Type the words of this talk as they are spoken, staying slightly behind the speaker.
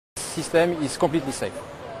system is completely safe.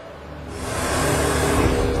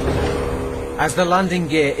 As the landing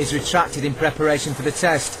gear is retracted in preparation for the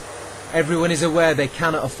test, everyone is aware they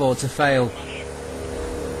cannot afford to fail.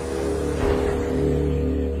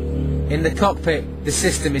 In the cockpit, the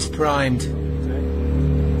system is primed.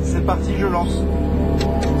 C'est parti, je lance.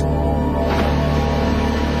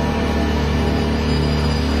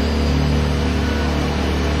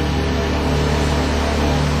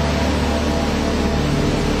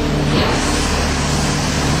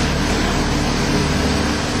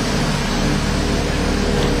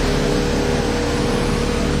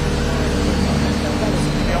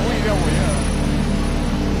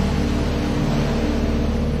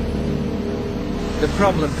 The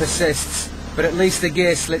problem persists, but at least the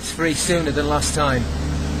gear slips free sooner than last time.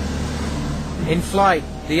 In flight,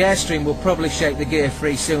 the airstream will probably shake the gear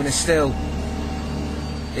free sooner still.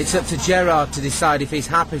 It's up to Gerard to decide if he's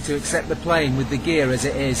happy to accept the plane with the gear as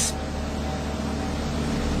it is.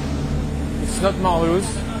 It's not marvelous,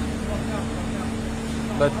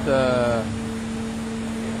 but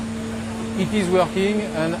it is working,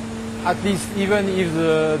 and at least even if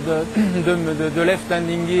the left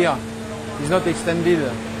landing gear is not extended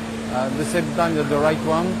at the same time as the right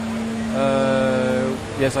one,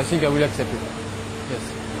 yes, I think I will accept it. Yes.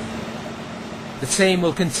 The team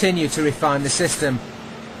will continue to refine the system,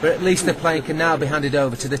 but at least the plane can now be handed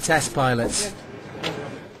over to the test pilots.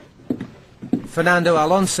 Fernando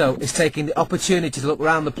Alonso is taking the opportunity to look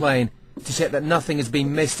round the plane to check that nothing has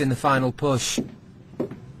been missed in the final push.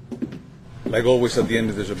 Like always, at the end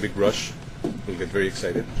there's a big rush. We'll get very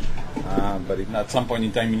excited. But at some point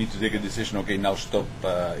in time you need to take a decision, okay, now stop,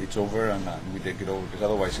 it's over, and we take it over, because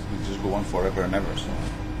otherwise it will just go on forever and ever. So.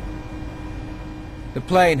 The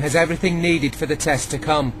plane has everything needed for the test to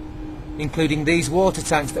come, including these water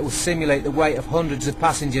tanks that will simulate the weight of hundreds of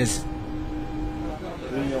passengers.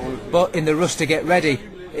 But in the rush to get ready,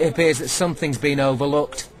 it appears that something's been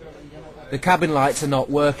overlooked. The cabin lights are not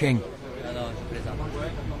working.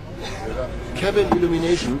 Cabin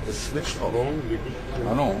illumination is switched off.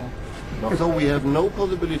 I know. So we have no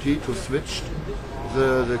possibility to switch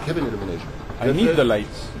the cabin illumination. I need the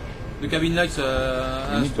lights. The cabin lights You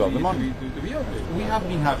need to have them on. We have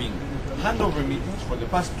been having handover meetings for the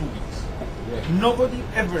past 2 weeks. Nobody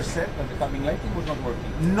ever said that the cabin lighting was not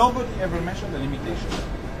working. Nobody ever mentioned the limitation.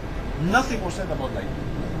 Nothing was said about lighting.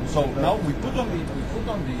 So now we put on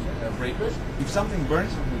the breakers. If something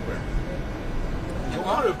burns, it will burn.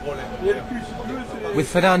 With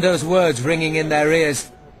Fernando's words ringing in their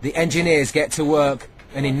ears, the engineers get to work,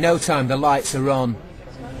 and in no time the lights are on.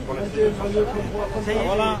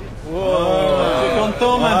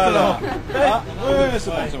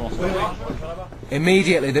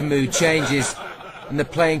 Immediately the mood changes, and the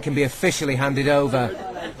plane can be officially handed over.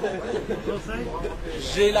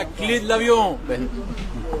 J'ai la clé de l'avion.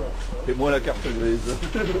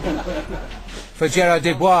 For Gerard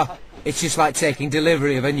Dubois, it's just like taking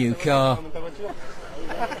delivery of a new car.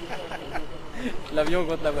 L'avion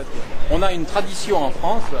contre la voiture. On a une tradition en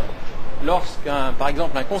France, par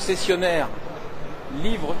exemple, un concessionnaire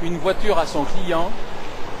livre une voiture à son client,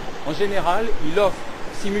 en général, il offre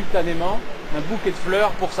simultanément un bouquet de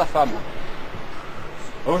fleurs pour sa femme.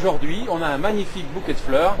 Aujourd'hui, on a un magnifique bouquet de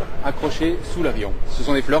fleurs accroché sous l'avion. Ce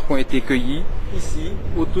sont des fleurs qui ont été cueillies ici,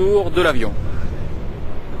 autour de l'avion.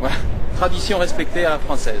 Voilà, tradition respectée à la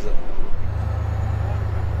française.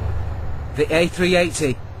 The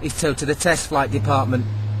A380 is towed to the test flight department,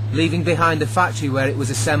 leaving behind the factory where it was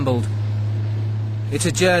assembled. It's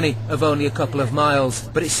a journey of only a couple of miles,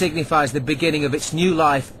 but it signifies the beginning of its new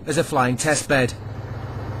life as a flying testbed.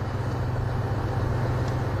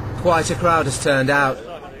 Quite a crowd has turned out,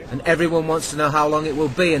 and everyone wants to know how long it will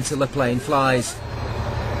be until the plane flies.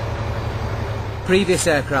 Previous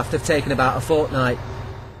aircraft have taken about a fortnight,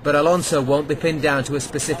 but Alonso won't be pinned down to a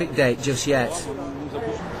specific date just yet.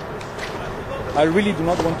 I really do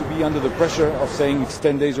not want to be under the pressure of saying it's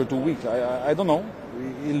 10 days or 2 weeks. I don't know.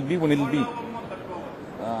 It'll be when it'll be.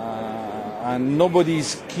 And nobody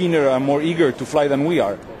is keener and more eager to fly than we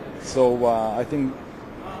are. So I think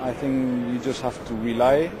you just have to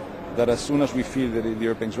rely that as soon as we feel that the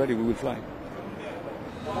airplane's ready, we will fly.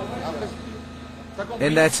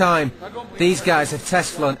 In their time, these guys have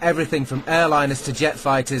test flown everything from airliners to jet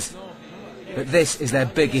fighters, but this is their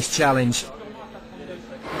biggest challenge.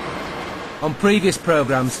 On previous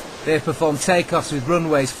programmes, they have performed takeoffs with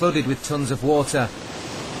runways flooded with tons of water.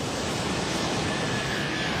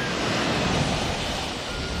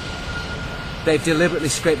 They've deliberately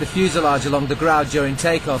scraped the fuselage along the ground during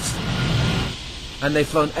takeoffs, and they've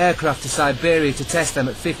flown aircraft to Siberia to test them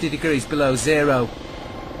at 50 degrees below zero.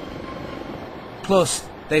 Plus,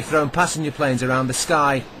 they've thrown passenger planes around the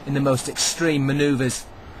sky in the most extreme manoeuvres.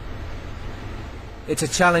 It's a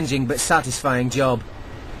challenging but satisfying job.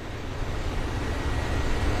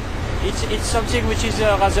 It's something which is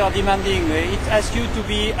rather demanding. It asks you to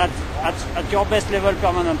be at your best level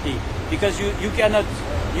permanently, because you cannot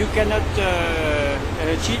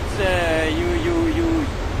cheat. You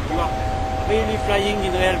are really flying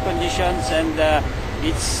in real conditions, and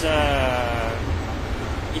it's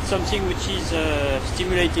something which is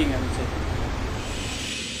stimulating, I would say.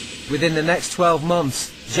 Within the next 12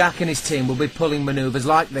 months, Jack and his team will be pulling manoeuvres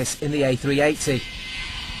like this in the A380.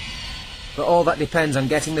 But all that depends on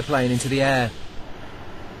getting the plane into the air.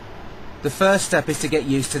 The first step is to get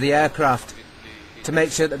used to the aircraft, to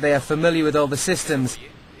make sure that they are familiar with all the systems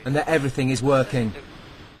and that everything is working.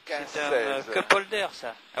 C'est un couple d'air,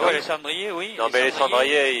 ça. Ah ouais, les cendriers, oui. Non, mais les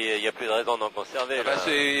cendriers, il n'y a plus de raison d'en conserver. Ah bah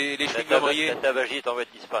c'est les chewing-gums. La tabagie est en voie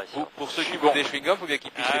de disparition. Pour ceux qui veulent des chewing-gums, il faut bien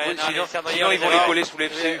qu'ils puissent les coller. Sinon Ils vont les coller sous les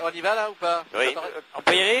FCU. On y va là ou pas? Oui. On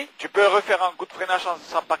peut y aller? Tu peux refaire un coup de freinage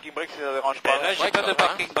sans parking brake si ça ne dérange pas. Là, j'ai pas de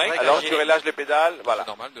parking brake. Alors tu relâches les pédales, voilà.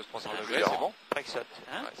 C'est normal de 300 degrés, c'est bon. Brake shot,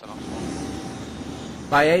 hein? Ouais, ça marche.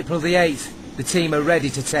 By April the 8th, the team are ready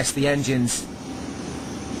to test the engines.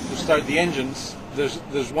 To start the engines,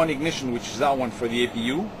 there's one ignition, which is that one for the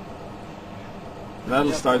APU.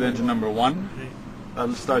 That'll start engine number 1.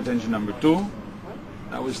 That'll start engine number 2.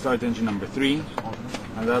 That will start engine number 3.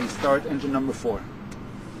 And that'll start engine number 4.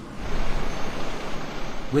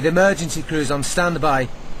 With emergency crews on standby,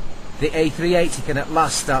 the A380 can at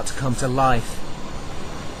last start to come to life.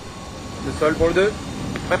 Le sol pour le 2.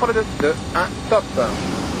 Prêt pour le 2. 2, 1, top.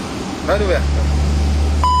 Vanne ouverte.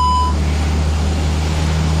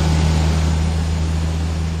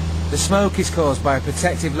 The smoke is caused by a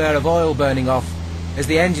protective layer of oil burning off as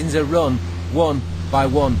the engines are run one by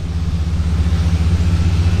one.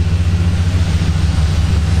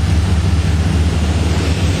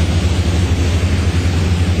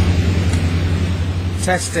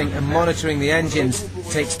 Testing and monitoring the engines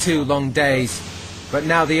takes 2 long days, but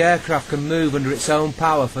now the aircraft can move under its own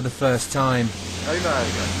power for the first time.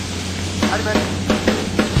 Allumage. Allumage.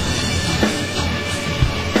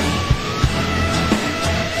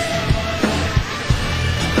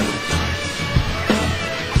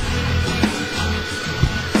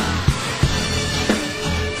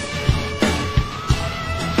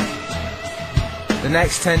 The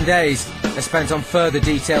next 10 days are spent on further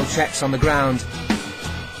detailed checks on the ground,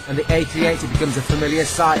 and the A380 becomes a familiar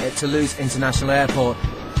sight at Toulouse International Airport,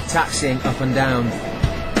 taxiing up and down.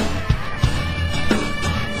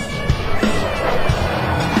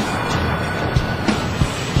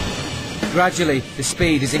 Gradually, the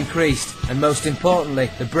speed is increased, and most importantly,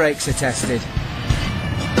 the brakes are tested.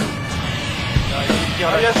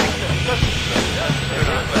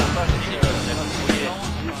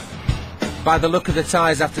 By the look of the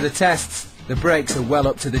tyres after the tests, the brakes are well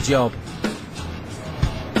up to the job.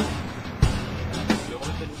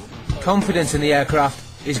 Confidence in the aircraft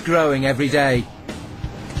is growing every day.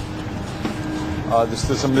 There's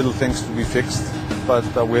still some little things to be fixed, but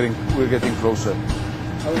we're getting closer.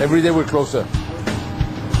 Every day we're closer.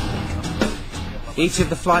 Each of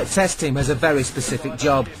the flight test team has a very specific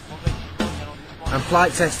job, and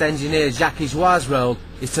flight test engineer Jacques Joie's role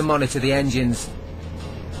is to monitor the engines.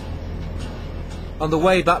 On the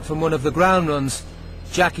way back from one of the ground runs,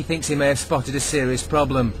 Jackie thinks he may have spotted a serious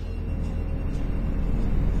problem.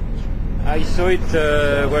 I saw it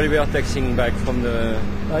while we were taxiing back from the...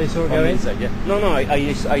 I saw from inside, yeah. No,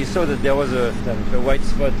 I saw that there was a white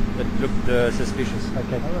spot that looked suspicious.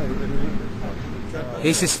 Okay.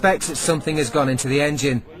 He suspects that something has gone into the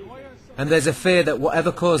engine, and there's a fear that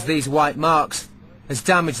whatever caused these white marks has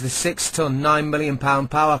damaged the 6-ton, £9 million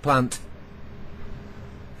power plant.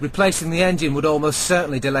 Replacing the engine would almost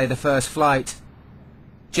certainly delay the first flight.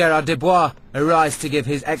 Gérard Desbois arrives to give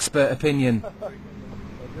his expert opinion.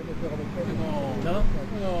 Non,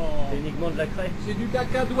 c'est uniquement de la craie. C'est du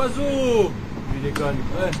caca d'oiseau. Tu déconnes.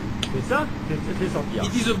 Ouais. C'est ça? C'est sortir.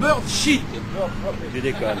 It is a bird shit. Tu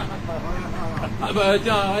déconnes. Ah bah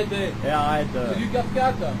tiens, arrête. Et arrête. C'est du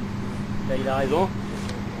 4x4. Là, il a raison.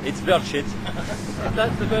 It's bird shit.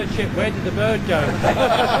 That's the bird shit. Where did the bird go?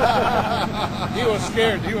 He was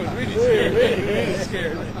scared. He was really scared. Really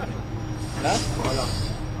scared.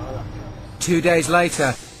 2 days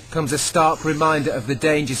later comes a stark reminder of the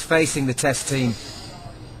dangers facing the test team.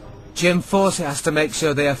 Jim Fawcett has to make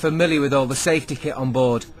sure they are familiar with all the safety kit on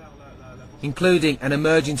board, including an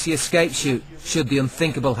emergency escape chute should the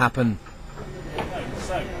unthinkable happen.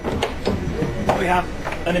 So, we have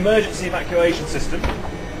an emergency evacuation system.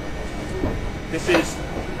 This is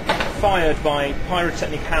fired by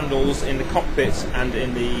pyrotechnic handles in the cockpit and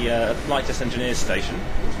in the flight test engineer's station.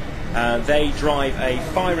 They drive a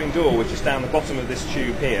firing door which is down the bottom of this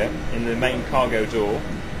tube here in the main cargo door.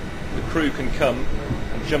 The crew can come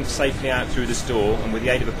and jump safely out through this door and with the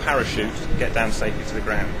aid of a parachute get down safely to the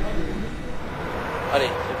ground. Allez,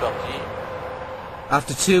 c'est parti.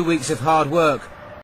 After 2 weeks of hard work,